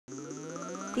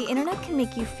The internet can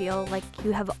make you feel like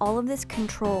you have all of this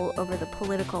control over the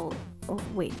political... Oh,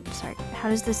 wait, sorry. How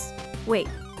does this... Wait,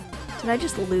 did I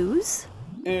just lose?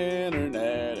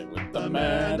 Internet with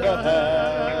Amanda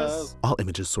Hess. All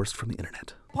images sourced from the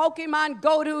internet. Pokemon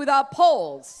go to the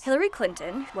polls. Hillary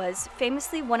Clinton was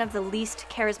famously one of the least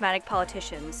charismatic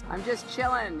politicians. I'm just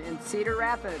chilling in Cedar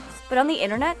Rapids. But on the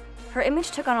internet, her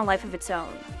image took on a life of its own.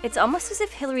 It's almost as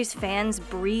if Hillary's fans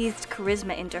breathed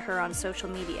charisma into her on social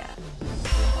media.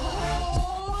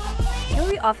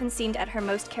 Hillary often seemed at her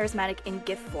most charismatic in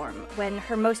GIF form, when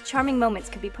her most charming moments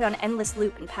could be put on endless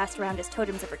loop and passed around as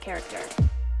totems of her character.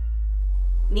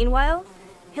 Meanwhile,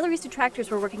 Hillary's detractors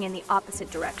were working in the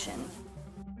opposite direction,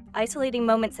 isolating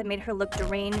moments that made her look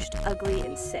deranged, ugly,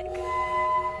 and sick.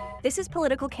 This is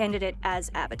political candidate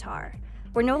as avatar.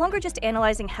 We're no longer just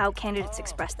analyzing how candidates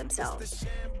express themselves.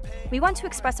 We want to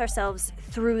express ourselves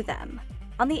through them.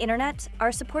 On the internet,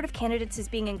 our support of candidates is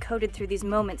being encoded through these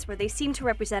moments where they seem to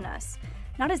represent us,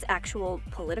 not as actual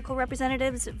political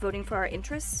representatives voting for our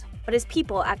interests, but as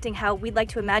people acting how we'd like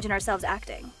to imagine ourselves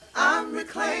acting. I'm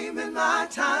reclaiming my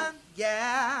time,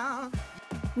 yeah.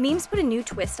 Memes put a new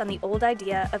twist on the old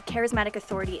idea of charismatic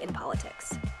authority in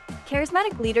politics.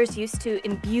 Charismatic leaders used to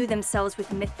imbue themselves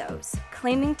with mythos,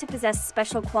 claiming to possess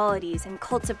special qualities and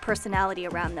cults of personality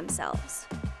around themselves.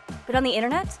 But on the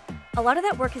internet, a lot of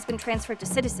that work has been transferred to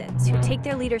citizens who take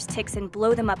their leaders' tics and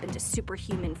blow them up into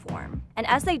superhuman form. And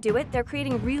as they do it, they're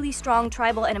creating really strong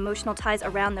tribal and emotional ties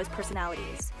around those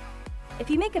personalities. If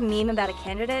you make a meme about a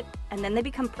candidate and then they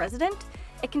become president,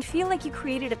 it can feel like you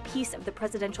created a piece of the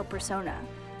presidential persona,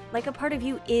 like a part of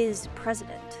you is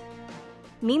president.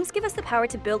 Memes give us the power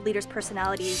to build leaders'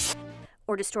 personalities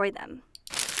or destroy them.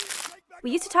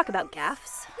 We used to talk about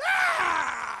gaffes.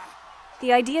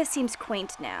 The idea seems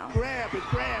quaint now. Grab it,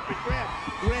 grab it, grab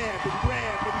it, grab it,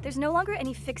 grab it. There's no longer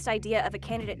any fixed idea of a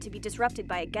candidate to be disrupted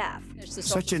by a gaffe.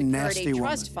 Such a nasty woman.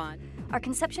 Trust fund. Our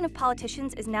conception of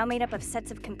politicians is now made up of sets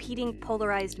of competing,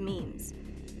 polarized memes.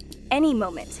 Any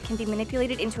moment can be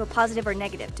manipulated into a positive or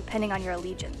negative, depending on your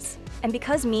allegiance. And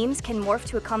because memes can morph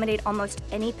to accommodate almost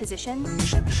any position,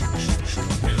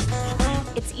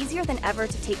 it's easier than ever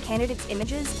to take candidates'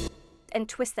 images and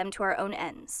twist them to our own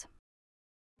ends.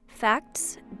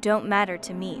 Facts don't matter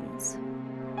to memes.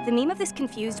 The meme of this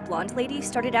confused blonde lady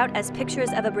started out as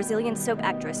pictures of a Brazilian soap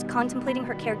actress contemplating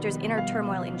her character's inner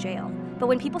turmoil in jail. But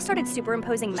when people started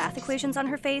superimposing math equations on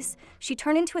her face, she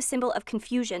turned into a symbol of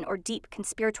confusion or deep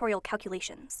conspiratorial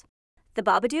calculations. The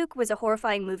Babadook was a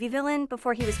horrifying movie villain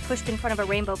before he was pushed in front of a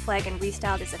rainbow flag and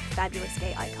restyled as a fabulous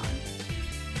gay icon.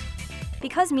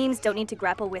 Because memes don't need to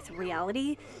grapple with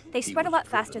reality, they spread a lot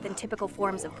faster than typical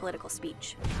forms of political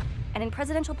speech. And in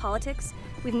presidential politics,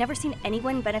 we've never seen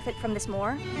anyone benefit from this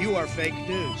more You are fake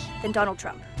news. than Donald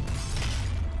Trump.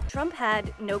 Trump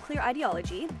had no clear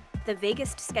ideology, the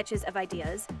vaguest sketches of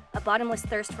ideas, a bottomless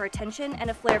thirst for attention, and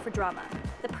a flair for drama,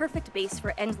 the perfect base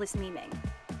for endless memeing.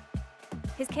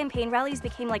 His campaign rallies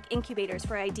became like incubators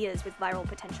for ideas with viral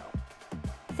potential.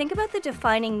 Think about the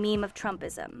defining meme of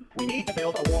Trumpism. We need to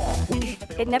build a wall.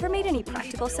 It never made any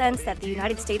practical sense that the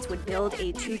United States would build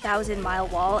a 2,000-mile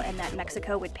wall and that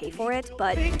Mexico would pay for it,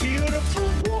 but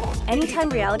Beautiful wall. anytime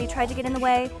reality tried to get in the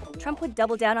way, Trump would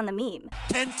double down on the meme.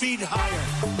 10 feet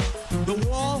higher. The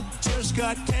wall just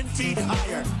got 10 feet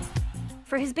higher.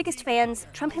 For his biggest fans,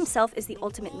 Trump himself is the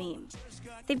ultimate meme.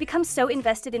 They've become so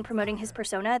invested in promoting his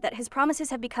persona that his promises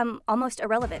have become almost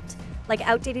irrelevant, like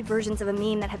outdated versions of a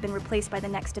meme that have been replaced by the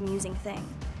next amusing thing.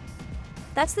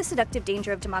 That's the seductive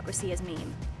danger of democracy as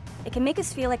meme. It can make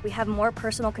us feel like we have more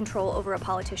personal control over a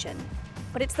politician,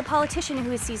 but it's the politician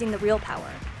who is seizing the real power,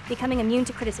 becoming immune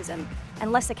to criticism,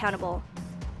 and less accountable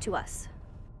to us.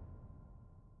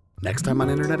 Next time on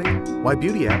Interneting, why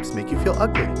beauty apps make you feel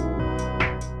ugly.